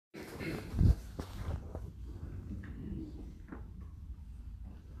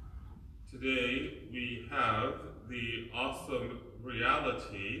today we have the awesome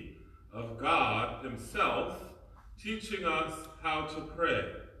reality of God himself teaching us how to pray.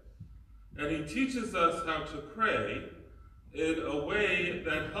 And he teaches us how to pray in a way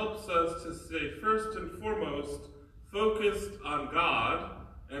that helps us to stay first and foremost focused on God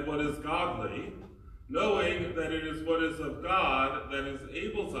and what is godly, knowing that it is what is of God that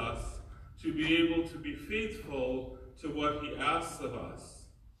enables us to be able to be faithful to what he asks of us.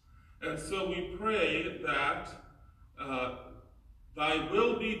 And so we pray that thy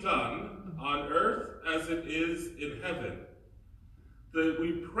will be done on earth as it is in heaven. That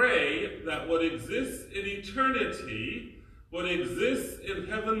we pray that what exists in eternity, what exists in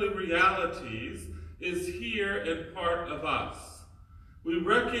heavenly realities, is here and part of us. We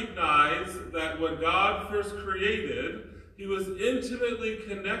recognize that when God first created, he was intimately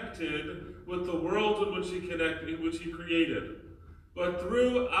connected with the world in which he created. But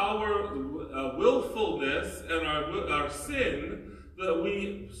through our willfulness and our sin, that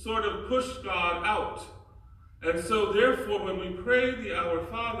we sort of pushed God out. And so therefore, when we pray the Our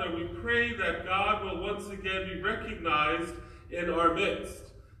Father, we pray that God will once again be recognized in our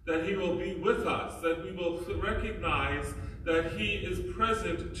midst, that he will be with us, that we will recognize that he is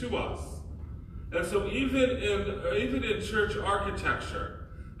present to us. And so even in church architecture,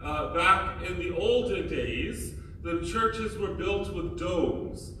 back in the olden days, the churches were built with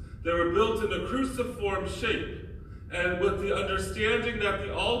domes. They were built in a cruciform shape, and with the understanding that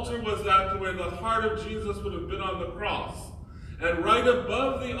the altar was at where the heart of Jesus would have been on the cross. And right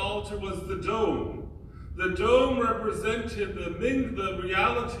above the altar was the dome. The dome represented the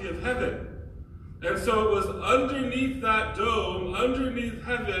reality of heaven. And so it was underneath that dome, underneath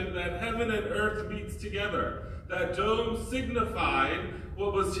heaven, that heaven and earth meets together. That dome signified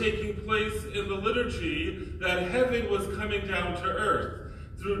what was taking place in the liturgy, that heaven was coming down to earth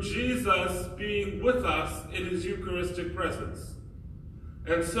through Jesus being with us in his Eucharistic presence.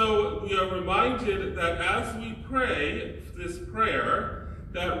 And so we are reminded that as we pray this prayer,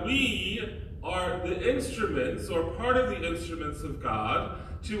 that we are the instruments or part of the instruments of God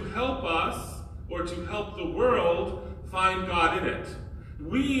to help us or to help the world find God in it.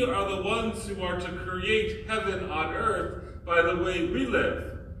 We are the ones who are to create heaven on earth by the way we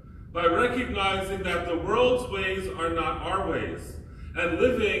live, by recognizing that the world's ways are not our ways, and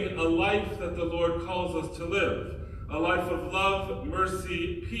living a life that the Lord calls us to live, a life of love,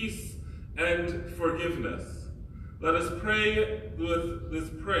 mercy, peace, and forgiveness. Let us pray with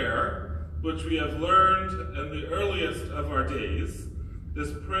this prayer, which we have learned in the earliest of our days,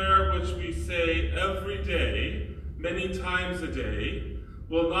 this prayer which we say every day, many times a day,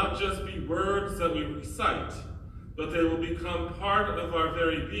 will not just be words that we recite, but they will become part of our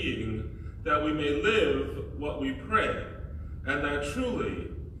very being, that we may live what we pray, and that truly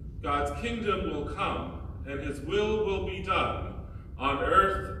God's kingdom will come and his will be done on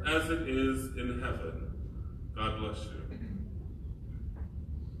earth as it is in heaven. God bless you.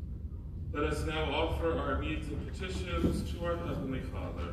 Let us now offer our needs and petitions to our Heavenly Father.